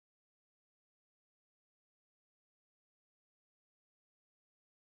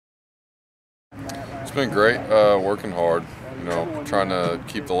It's been great, working hard, trying to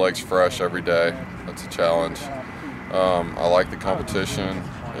keep the legs fresh every day. That's a challenge. I like the competition.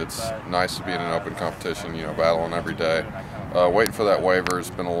 It's nice to be in an open competition, battling every day. Waiting for that waiver has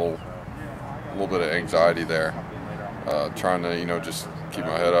been a little bit of anxiety there. Trying to, just keep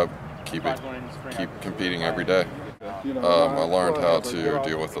my head up, keep competing every day. I learned how to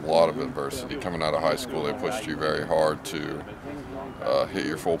deal with a lot of adversity. Coming out of high school, they pushed you very hard to hit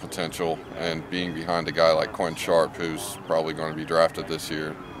your full potential, and being behind a guy like Quinn Sharp, who's probably going to be drafted this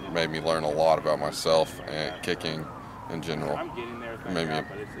year, made me learn a lot about myself and kicking in general. It made me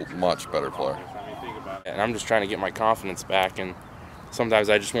a much better player. And I'm just trying to get my confidence back, and sometimes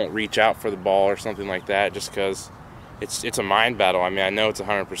I just won't reach out for the ball or something like that just because it's a mind battle. I mean, I know it's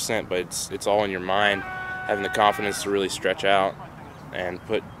 100%, but it's all in your mind, having the confidence to really stretch out and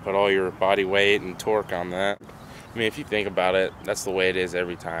put all your body weight and torque on that. I mean, if you think about it, that's the way it is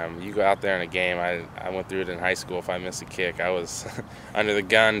every time. You go out there in a game, I went through it in high school. If I missed a kick, I was under the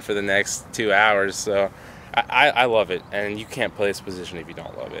gun for the next 2 hours. So I love it, and you can't play this position if you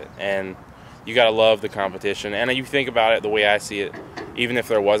don't love it. And you got to love the competition. And you think about it the way I see it, even if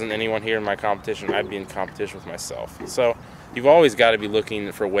there wasn't anyone here in my competition, I'd be in competition with myself. So you've always got to be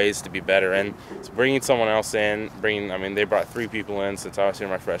looking for ways to be better. And so bringing someone else in, they brought 3 people in since I was here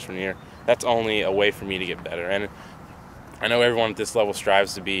my freshman year. That's only a way for me to get better. And I know everyone at this level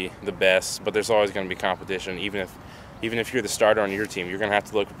strives to be the best, but there's always going to be competition. Even if you're the starter on your team, you're going to have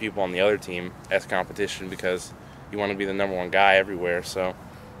to look at people on the other team as competition because you want to be the #1 guy everywhere. So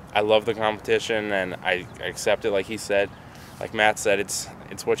I love the competition, and I accept it. Like he said, like Matt said, it's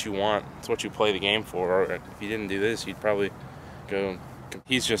what you want. It's what you play the game for. Or if you didn't do this, you'd probably go.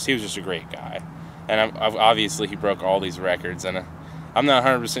 He was just a great guy, and obviously he broke all these records. And I'm not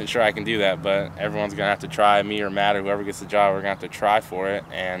 100% sure I can do that, but everyone's gonna have to try. Me or Matt or whoever gets the job, we're gonna have to try for it.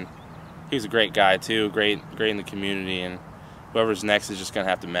 And he was a great guy too, great in the community. And whoever's next is just gonna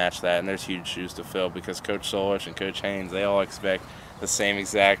have to match that. And there's huge shoes to fill because Coach Solich and Coach Haynes, they all expect the same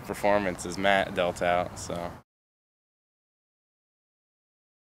exact performance as Matt dealt out. So.